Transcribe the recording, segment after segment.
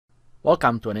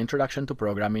Welcome to an introduction to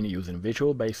programming using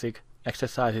Visual Basic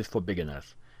exercises for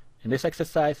beginners. In this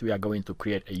exercise, we are going to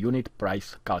create a unit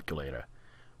price calculator.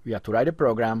 We are to write a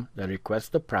program that requests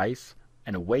the price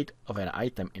and weight of an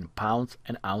item in pounds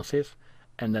and ounces,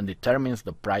 and then determines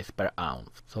the price per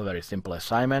ounce. So very simple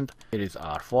assignment. Here is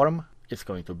our form. It's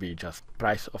going to be just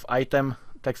price of item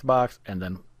text box, and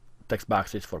then text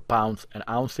boxes for pounds and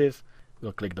ounces.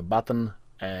 We'll click the button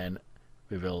and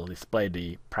we will display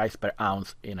the price per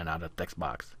ounce in another text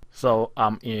box. So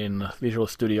I'm in Visual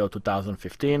Studio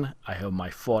 2015. I have my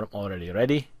form already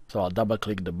ready. So I'll double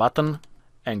click the button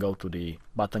and go to the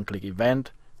button click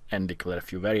event and declare a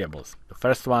few variables. The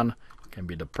first one can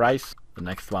be the price. The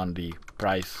next one the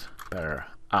price per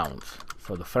ounce.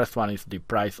 So the first one is the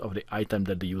price of the item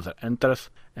that the user enters,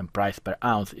 and price per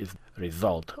ounce is the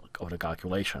result of the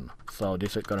calculation. So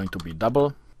this is going to be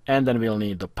double. And then we'll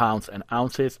need the pounds and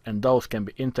ounces, and those can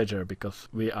be integer because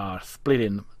we are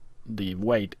splitting the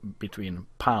weight between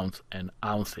pounds and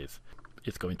ounces.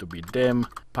 It's going to be dim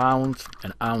pounds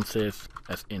and ounces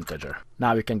as integer.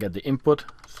 Now we can get the input,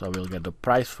 so we'll get the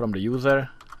price from the user,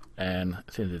 and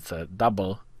since it's a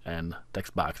double and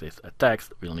text box is a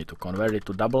text, we'll need to convert it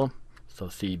to double. So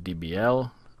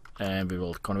cdbl, and we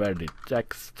will convert the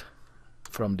text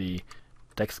from the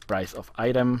text price of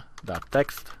item dot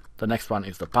text. The next one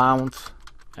is the pounds,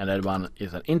 and that one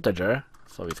is an integer,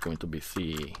 so it's going to be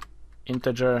c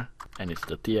integer, and it's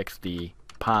the txt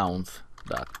pounds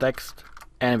dot text,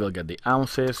 and we'll get the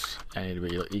ounces, and it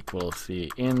will equal c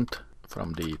int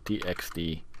from the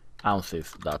txt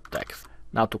ounces dot text.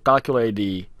 Now to calculate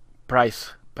the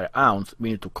price per ounce,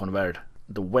 we need to convert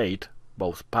the weight,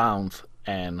 both pounds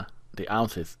and the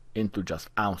ounces, into just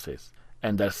ounces,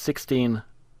 and there's 16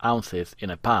 ounces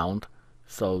in a pound.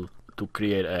 So to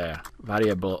create a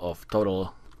variable of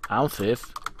total ounces,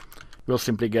 we'll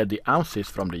simply get the ounces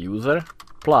from the user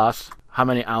plus how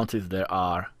many ounces there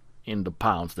are in the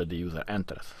pounds that the user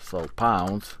enters. So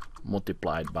pounds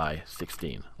multiplied by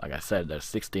 16. Like I said, there's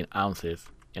 16 ounces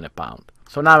in a pound.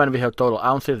 So now when we have total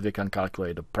ounces, we can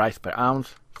calculate the price per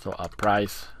ounce. So our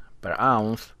price per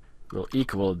ounce will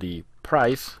equal the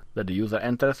price that the user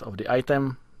enters of the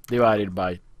item divided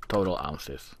by total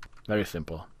ounces. Very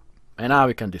simple. And now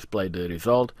we can display the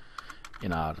result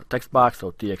in our text box,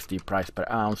 so txt price per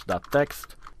ounce dot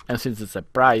text. And since it's a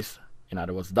price, in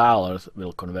other words dollars,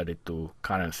 we'll convert it to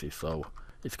currency. So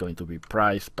it's going to be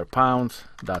price per pounds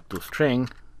dot to string,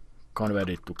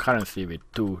 converted to currency with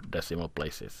 2 decimal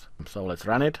places. So let's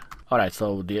run it. Alright,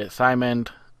 so the assignment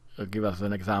give us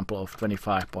an example of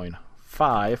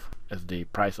 25.5 as the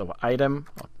price of item,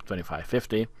 or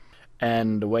 25.50,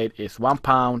 and the weight is 1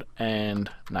 pound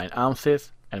and 9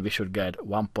 ounces. And we should get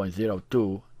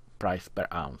 1.02 price per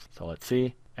ounce. So let's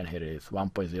see, and here it is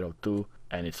 1.02,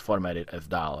 and it's formatted as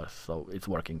dollars, so it's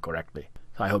working correctly.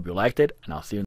 So I hope you liked it, and I'll see you